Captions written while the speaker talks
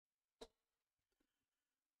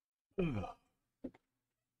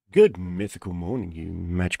Good mythical morning, you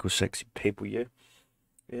magical, sexy people, you.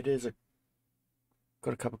 It is a...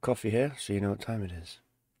 Got a cup of coffee here, so you know what time it is.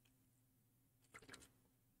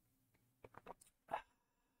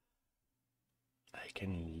 I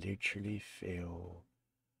can literally feel...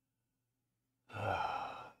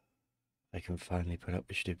 I can finally put up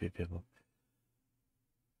with stupid people.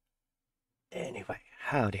 Anyway,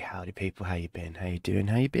 howdy people, how you been? How you doing?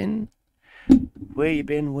 How you been? Where you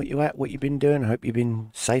been? What you at? What you been doing? I hope you've been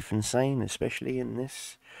safe and sane, especially in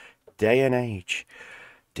this day and age.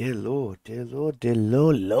 Dear Lord, dear Lord, dear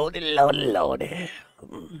Lord, Lordy, Lordy, Lordy.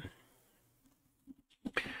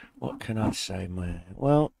 What can I say, man?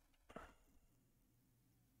 Well,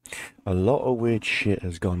 a lot of weird shit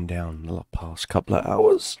has gone down the past couple of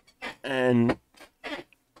hours. And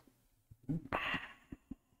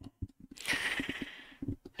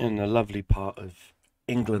in the lovely part of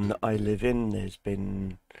England that I live in, there's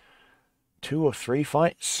been 2 or 3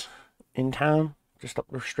 fights in town, just up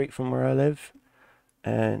the street from where I live.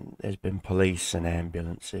 And there's been police and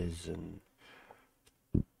ambulances and,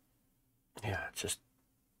 yeah, just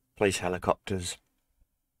police helicopters.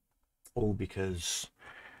 All because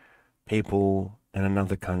people in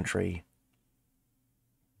another country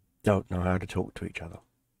don't know how to talk to each other.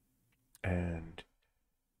 And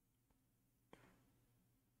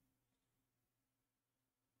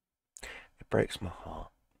it breaks my heart.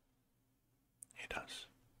 It does.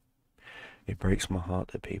 It breaks my heart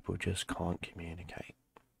that people just can't communicate.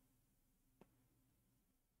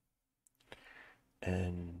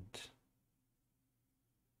 And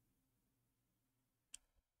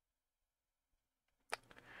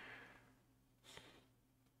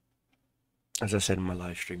as I said in my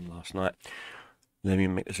live stream last night, let me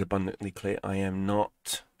make this abundantly clear. I am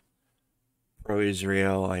not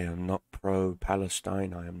pro-Israel. I am not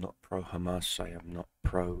pro-Palestine. I am not pro-Hamas. I am not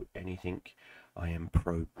pro-anything. I am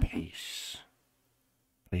pro-peace.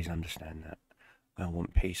 Please understand that. I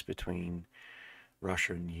want peace between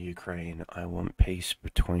Russia and Ukraine. I want peace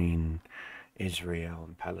between Israel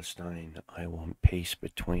and Palestine. I want peace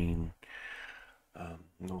between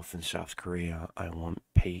North and South Korea. I want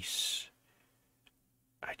peace.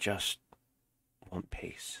 I just want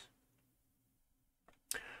peace.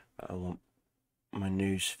 I want my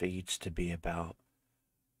news feeds to be about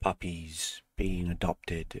puppies being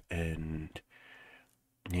adopted and,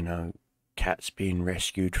 you know, cats being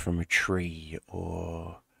rescued from a tree,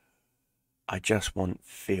 or I just want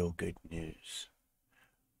feel-good news.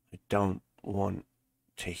 I don't want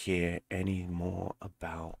to hear any more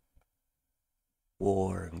about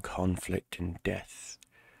war and conflict and death.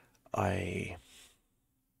 I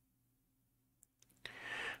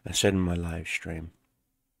said in my live stream,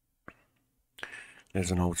 there's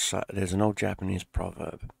an old Japanese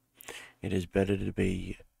proverb. It is better to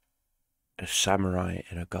be a samurai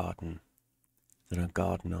in a garden than a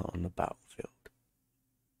gardener on the battlefield.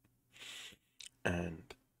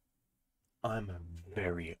 And I'm a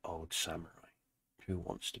very old samurai who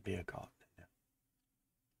wants to be a gardener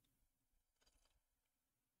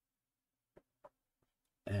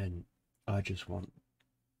now. And I just want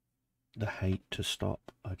the hate to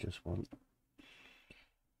stop.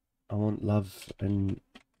 I want love and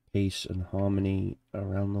peace and harmony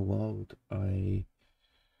around the world. I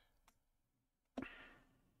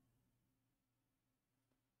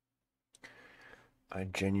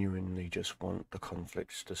genuinely just want the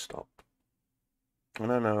conflicts to stop. And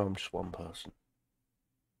I know I'm just one person.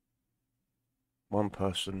 One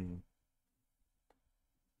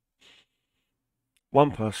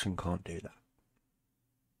person can't do that.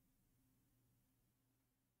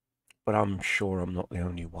 But I'm sure I'm not the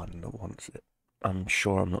only one that wants it. I'm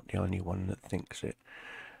sure I'm not the only one that thinks it.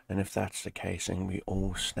 And if that's the case, and we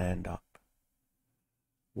all stand up,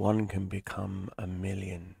 one can become a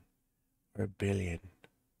million or a billion.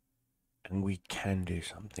 And we can do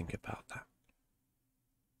something about that.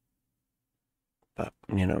 But,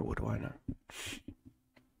 you know, what do I know?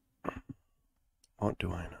 What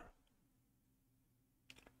do I know?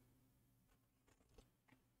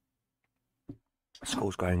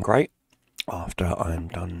 School's going great. After I'm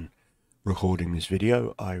done recording this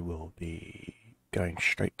video, I will be going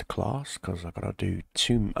straight to class because I've got to do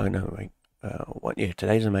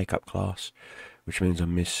today's a makeup class, which means I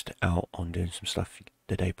missed out on doing some stuff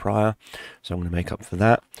the day prior, so I'm going to make up for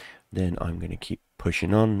that. Then I'm going to keep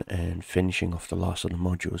pushing on and finishing off the last of the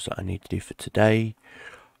modules that I need to do for today.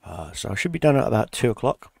 So I should be done at about 2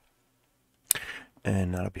 o'clock,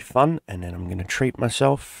 and that'll be fun. And then I'm going to treat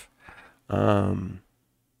myself.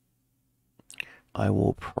 I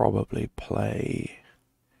will probably play...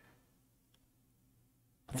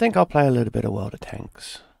 I think I'll play a little bit of World of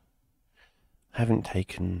Tanks. haven't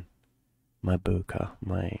taken my Buka,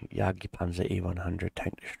 my Yagi Panzer E100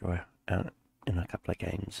 tank destroyer out in a couple of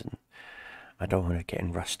games, and I don't want to get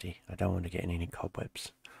in rusty. I don't want to get in any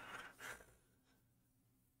cobwebs.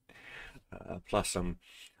 Plus, I've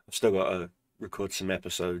still got to record some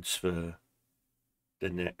episodes for the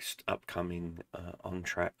next upcoming on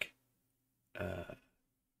track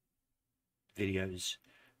videos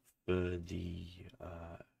for the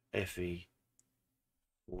FE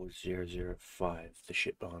 4005, the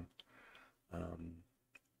ship barn,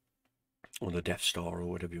 or the Death Star, or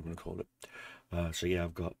whatever you want to call it. So yeah,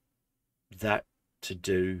 I've got that to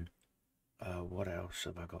do. What else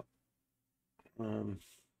have I got?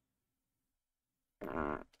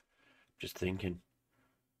 Just thinking.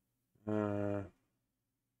 I'll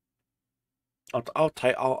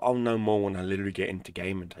know more when I literally get into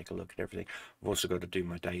game and take a look at everything. I've also got to do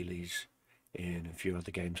my dailies in a few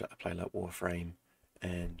other games that I play, like Warframe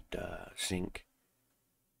and Sync.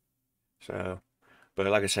 So, but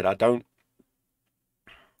like I said, I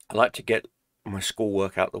like to get my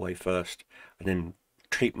schoolwork out the way first and then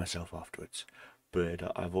treat myself afterwards.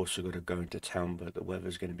 But I've also got to go into town, but the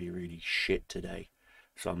weather's going to be really shit today.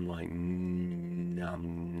 So I'm like,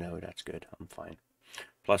 no, that's good. I'm fine.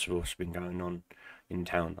 Plus, what's been going on in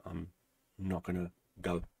town, I'm not going to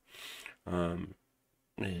go.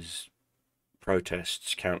 There's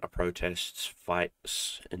protests, counter protests,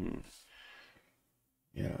 fights, and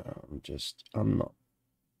yeah, I'm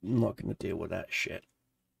not going to deal with that shit.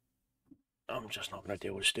 I'm just not going to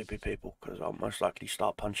deal with stupid people because I'll most likely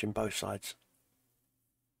start punching both sides.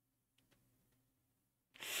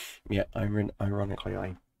 Yeah, ironically,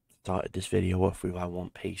 I started this video off with I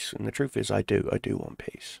want peace, and the truth is I do want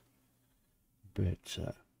peace. But it's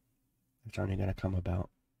only going to come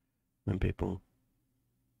about when people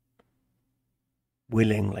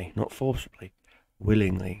willingly, not forcibly,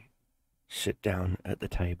 willingly sit down at the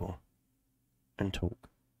table and talk.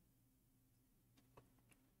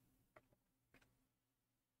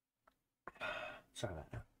 Sorry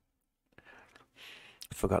about that.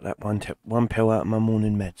 Forgot that one pill out of my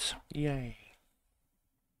morning meds. Yay.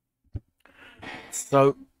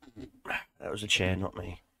 So, that was a chair, not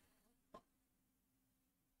me.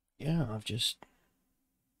 Yeah,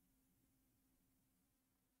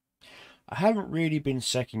 I haven't really been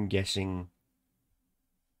second guessing,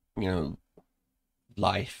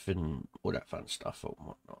 life and all that fun stuff or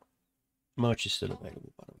whatnot. Merch is still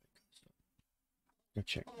available, by the way. So go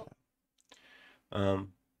check that out.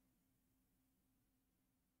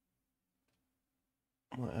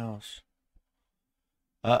 What else?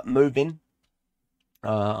 Moving.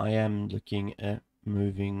 I am looking at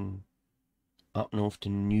moving up north to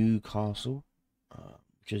Newcastle,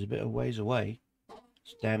 which is a bit of ways away.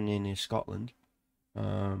 It's damn near Scotland.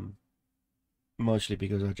 Mostly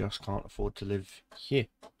because I just can't afford to live here.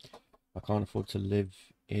 I can't afford to live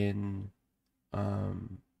in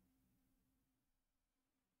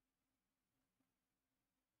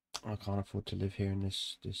I can't afford to live here in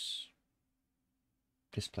this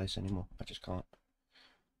place anymore. I just can't.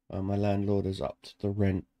 My landlord has upped the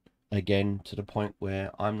rent again to the point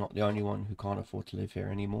where I'm not the only one who can't afford to live here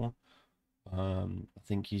anymore. I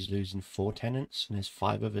think he's losing 4 tenants, and there's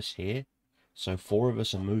 5 of us here, so 4 of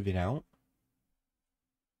us are moving out.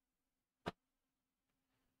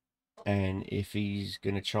 And if he's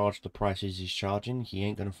gonna charge the prices he's charging, he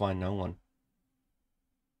ain't gonna find no one.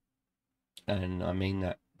 And I mean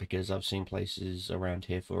that because I've seen places around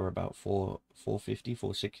here for about 450,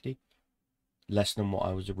 460, less than what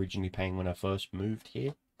I was originally paying when I first moved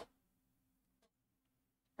here.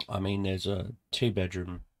 I mean, there's a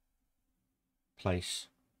 2-bedroom place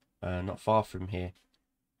not far from here,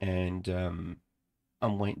 and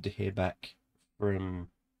I'm waiting to hear back from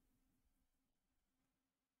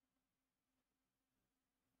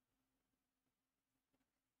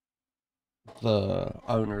the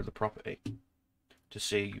owner of the property to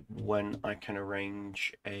see when I can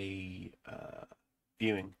arrange a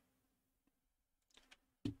viewing.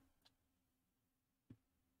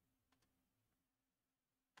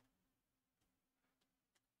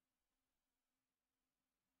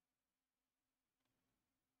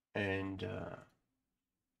 And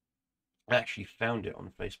I actually found it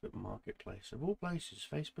on Facebook Marketplace. Of all places,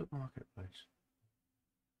 Facebook Marketplace.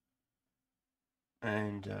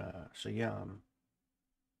 And so yeah,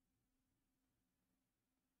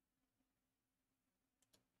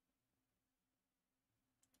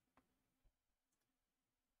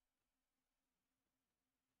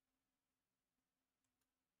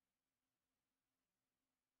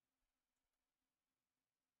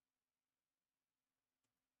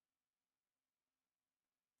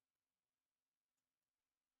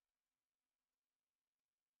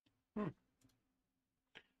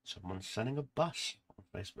 Someone's selling a bus on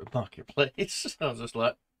Facebook Marketplace. I was just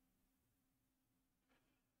like,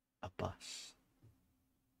 a bus.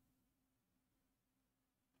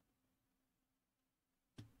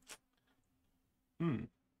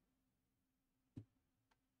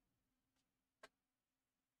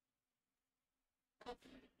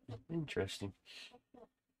 Interesting.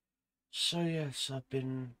 So yes, I've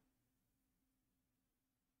been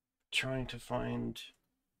trying to find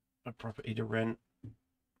a property to rent.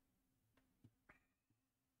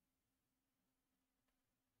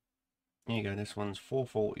 There you go, this one's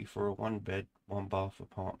 $440 for a 1-bed, 1-bath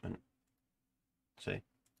apartment. See?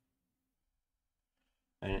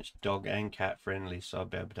 And it's dog and cat friendly, so I'll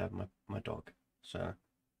be able to have my dog. So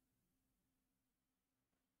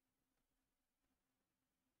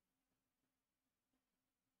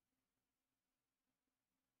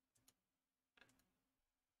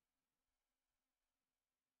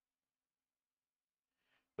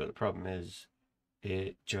but the problem is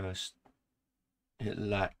it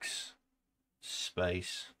lacks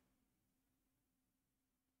space.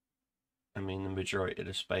 I mean, the majority of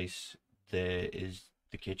the space there is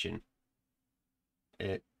the kitchen.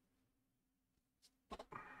 It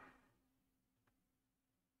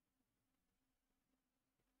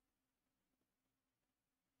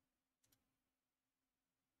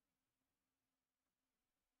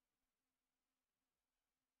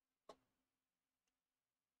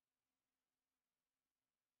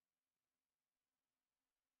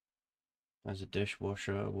has a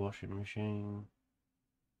dishwasher, a washing machine.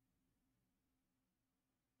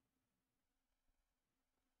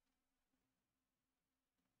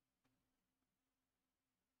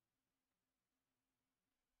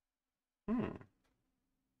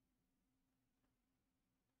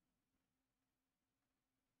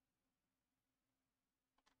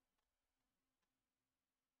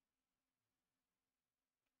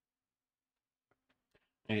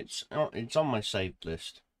 It's on my saved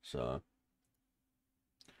list, so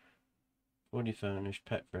fully furnished,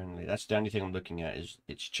 pet friendly. That's the only thing I'm looking at, is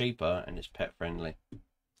it's cheaper and it's pet friendly.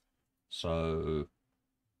 So,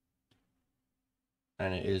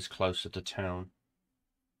 and it is closer to town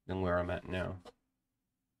than where I'm at now.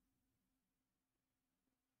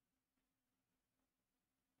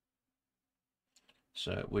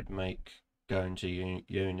 So it would make going to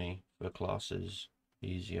uni for classes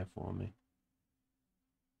easier for me.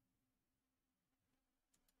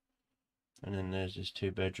 And then there's this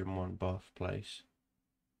 2-bedroom, 1-bath place.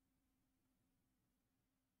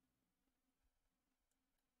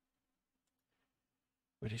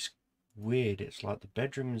 But it's weird, it's like the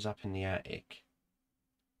bedroom is up in the attic.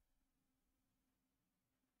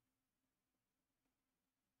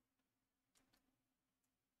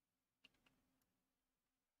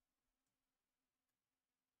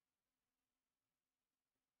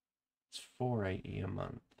 It's $480 a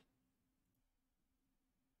month.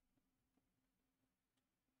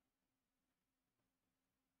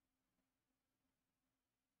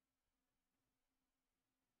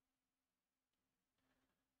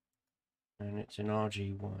 And it's an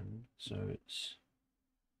RG1, so it's...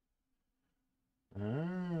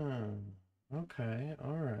 Ah, okay,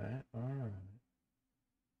 alright, alright.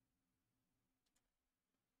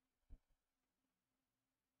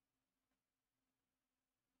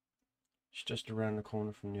 It's just around the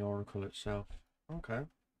corner from the Oracle itself. Okay.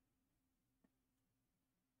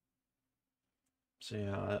 So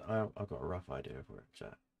yeah, I've got a rough idea of where it's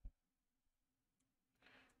at.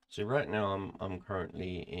 So right now I'm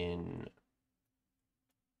currently in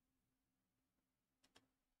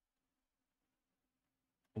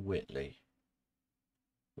Whitley,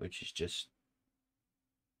 which is just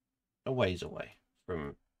a ways away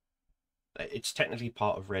from... It's technically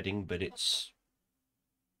part of Reading, but it's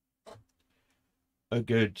a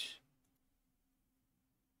good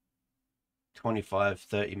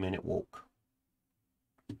 25-30 minute walk.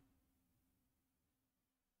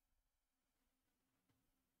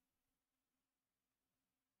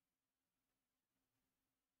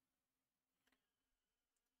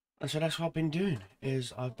 And so that's what I've been doing,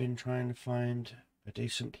 is I've been trying to find a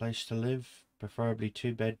decent place to live, preferably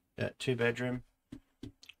two bedroom.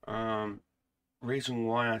 Reason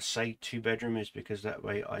why I say 2-bedroom is because that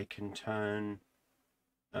way I can turn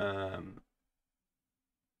one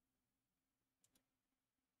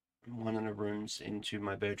of the rooms into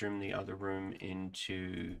my bedroom, the other room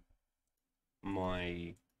into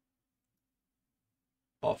my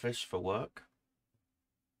office for work.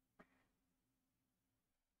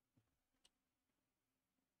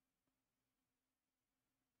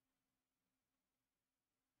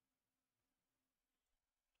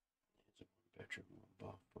 It's a 1-bedroom,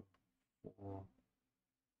 1-bathroom.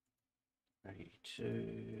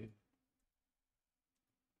 482.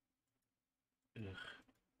 Ugh.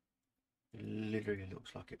 It literally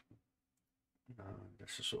looks like it. No,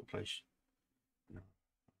 that's the sort of place. No.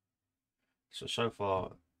 So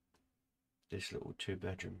far, this little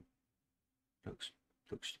 2-bedroom looks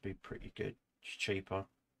to be pretty good. It's cheaper.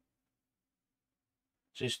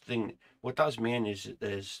 So this thing, what does mean is that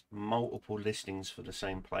there's multiple listings for the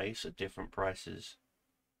same place at different prices.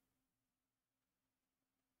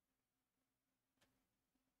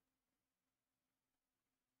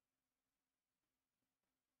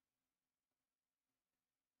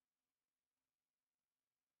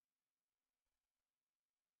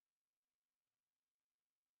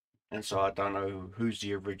 And so I don't know who's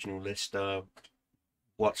the original lister,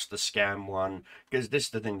 what's the scam one, because this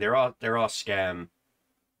is the thing. There are scam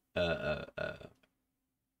uh, uh, uh,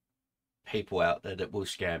 people out there that will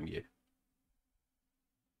scam you.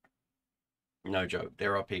 No joke.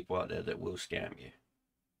 There are people out there that will scam you,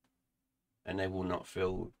 and they will not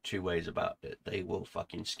feel two ways about it. They will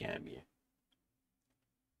fucking scam you,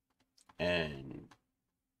 and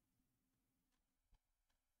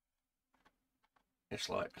it's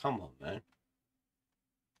like, come on, man.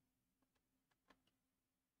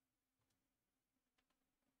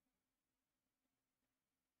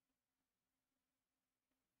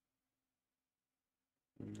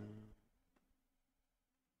 No,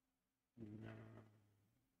 no.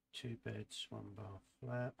 2 beds, 1 bath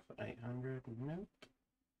flat for 800. Nope.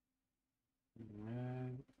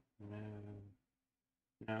 No, no,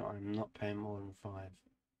 no. I'm not paying more than 5.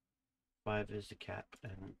 5 is the cap,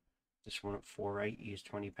 and this one at 480 is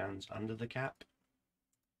 £20 under the cap.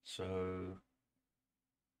 So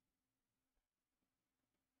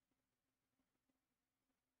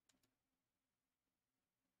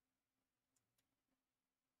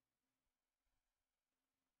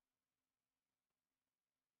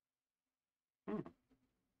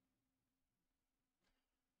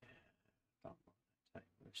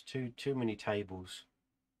there's too many tables.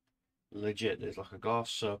 Legit, there's like a glass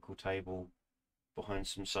circle table behind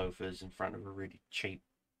some sofas in front of a really cheap,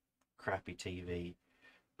 crappy TV.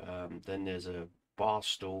 Then there's a bar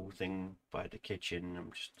stool thing by the kitchen.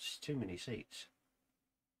 Just too many seats.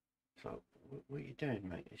 So what are you doing,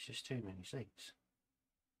 mate? It's just too many seats.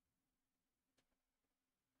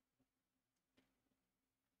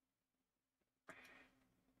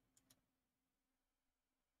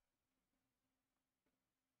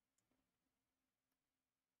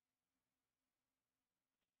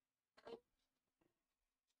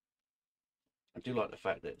 I do like the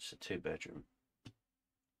fact that it's a 2-bedroom.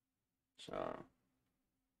 So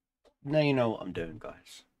now you know what I'm doing,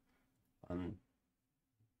 guys. I'm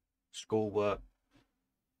schoolwork,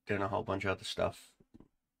 doing a whole bunch of other stuff,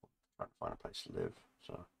 trying to find a place to live.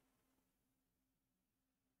 So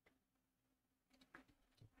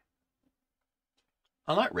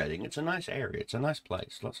I like Reading. It's a nice area. It's a nice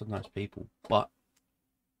place. Lots of nice people. But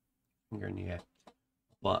finger in the air.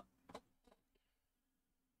 But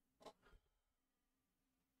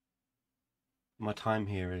my time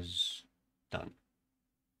here is done.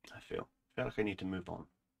 I feel like I need to move on.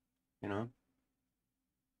 You know.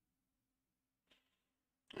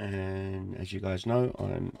 And as you guys know,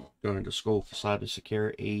 I'm going to school for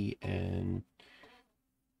cybersecurity, and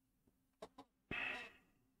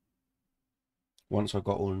once I've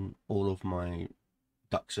got all of my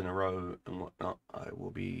ducks in a row and whatnot, I will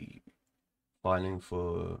be filing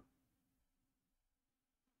for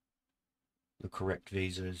the correct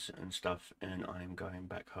visas and stuff, and I'm going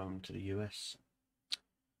back home to the US.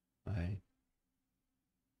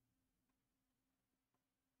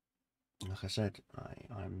 Like I said,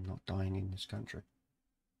 I'm not dying in this country.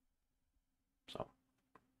 So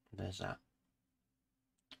there's that.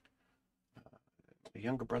 The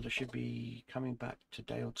younger brother should be coming back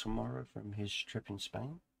today or tomorrow from his trip in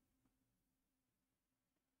Spain.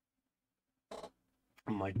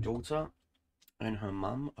 And my daughter and her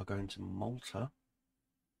mum are going to Malta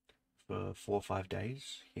for 4 or 5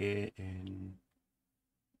 days here in,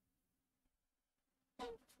 I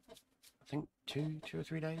think, two or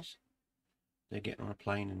 3 days. They're getting on a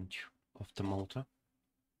plane and off to Malta.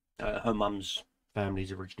 Her mum's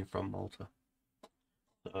family's originally from Malta,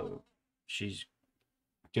 so she's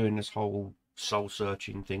doing this whole soul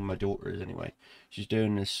searching thing. My daughter is, anyway. She's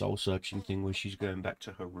doing this soul searching thing where she's going back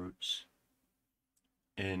to her roots,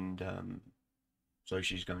 and so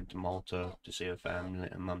she's going to Malta to see her family,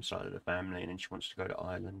 her mum's side of the family, and then she wants to go to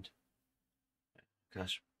Ireland because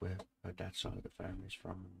that's where her dad's side of the family is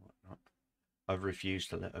from and whatnot. I've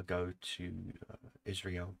refused to let her go to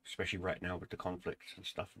Israel, especially right now with the conflicts and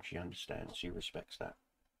stuff, and she understands, she respects that.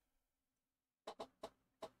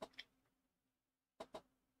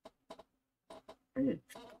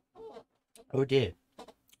 Oh dear.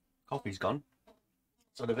 Coffee's gone.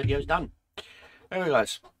 So the video's done. Anyway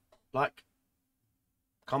guys, like,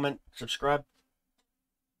 comment, subscribe.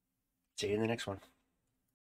 See you in the next one.